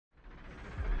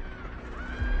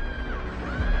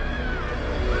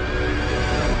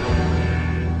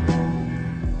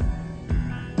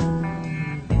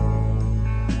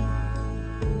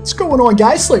going on,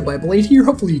 guys? Slay by Blade here.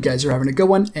 Hopefully you guys are having a good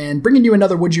one, and bringing you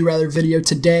another Would You Rather video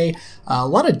today. A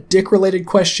lot of dick related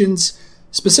questions,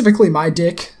 specifically my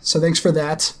dick, so thanks for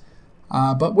that.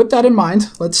 But with that in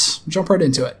mind, let's jump right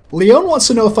into it. Leon wants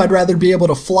to know if I'd rather be able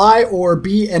to fly or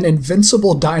be an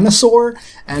invincible dinosaur,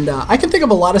 and I can think of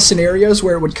a lot of scenarios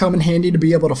where it would come in handy to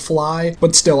be able to fly,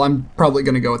 but still I'm probably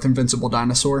going to go with invincible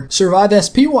dinosaur. Survive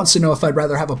SP wants to know if I'd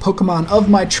rather have a Pokemon of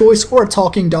my choice or a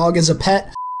talking dog as a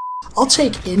pet. I'll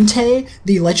take Entei,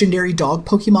 the legendary dog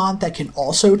Pokemon that can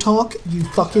also talk, you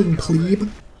fucking plebe.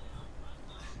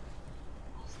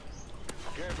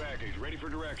 Care package ready for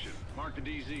direction. Mark the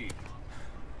DZ.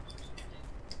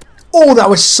 Oh, that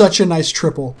was such a nice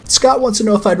triple. Scott wants to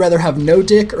know if I'd rather have no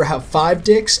dick or have 5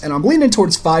 dicks, and I'm leaning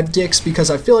towards 5 dicks because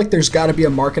I feel like there's got to be a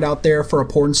market out there for a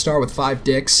porn star with 5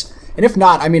 dicks. And if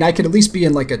not, I mean, I could at least be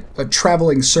in like a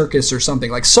traveling circus or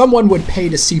something. Like someone would pay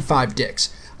to see 5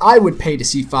 dicks. I would pay to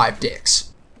see 5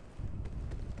 dicks.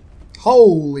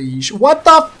 Holy sh... What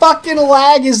the fucking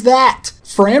lag is that?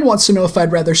 Fran wants to know if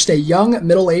I'd rather stay young,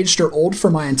 middle-aged, or old for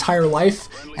my entire life.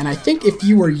 And I think if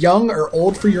you were young or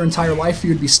old for your entire life, you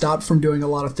would be stopped from doing a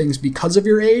lot of things because of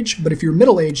your age. But if you're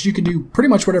middle-aged, you could do pretty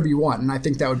much whatever you want. And I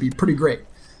think that would be pretty great.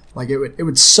 Like, it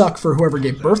would suck for whoever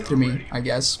gave birth to me, I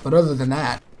guess. But other than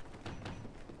that...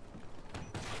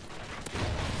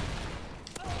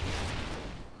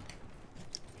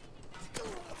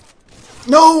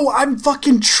 No, I'm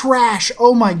fucking trash.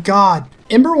 Oh my god.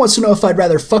 Ember wants to know if I'd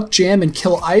rather fuck Jam and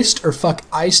kill Iced or fuck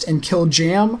Iced and kill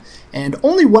Jam. And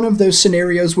only one of those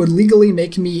scenarios would legally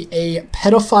make me a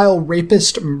pedophile,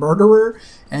 rapist, murderer.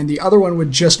 And the other one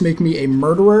would just make me a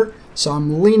murderer. So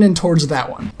I'm leaning towards that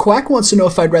one. Quack wants to know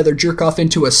if I'd rather jerk off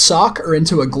into a sock or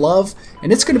into a glove.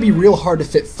 And it's going to be real hard to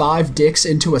fit 5 dicks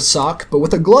into a sock. But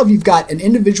with a glove, you've got an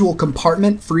individual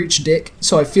compartment for each dick.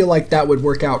 So I feel like that would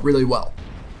work out really well.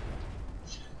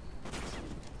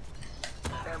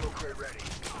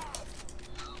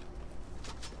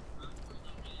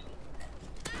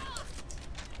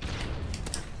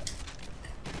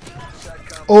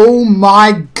 Oh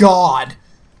my god.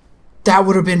 That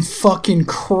would have been fucking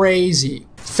crazy.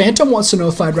 Phantom wants to know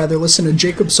if I'd rather listen to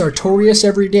Jacob Sartorius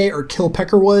every day or kill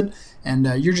Peckerwood. And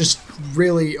you're just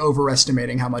really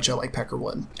overestimating how much I like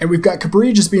Peckerwood. And we've got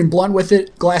Cabri just being blunt with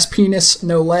it. Glass penis,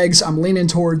 no legs. I'm leaning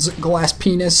towards glass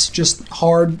penis, just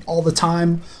hard all the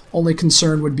time. Only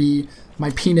concern would be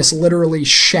my penis literally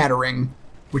shattering,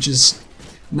 which is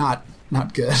not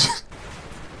good.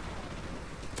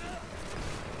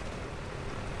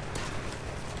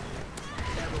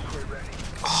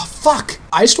 Oh, fuck!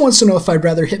 Iced wants to know if I'd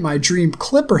rather hit my dream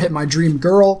clip or hit my dream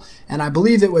girl, and I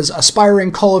believe it was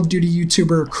aspiring Call of Duty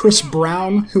YouTuber Chris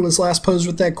Brown who was last posed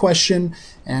with that question,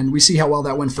 and we see how well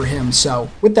that went for him, so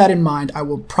with that in mind, I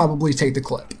will probably take the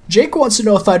clip. Jake wants to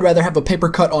know if I'd rather have a paper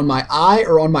cut on my eye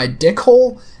or on my dick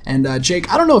hole, and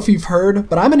Jake, I don't know if you've heard,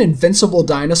 but I'm an invincible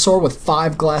dinosaur with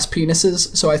 5 glass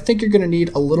penises, so I think you're going to need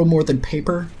a little more than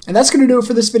paper. And that's going to do it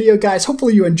for this video, guys.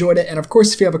 Hopefully you enjoyed it, and of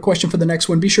course, if you have a question for the next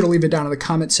one, be sure to leave it down in the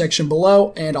comment section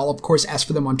below, and I'll of course ask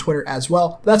for them on Twitter as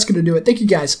well. That's going to do it. Thank you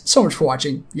guys so much for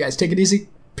watching. You guys take it easy.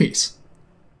 Peace.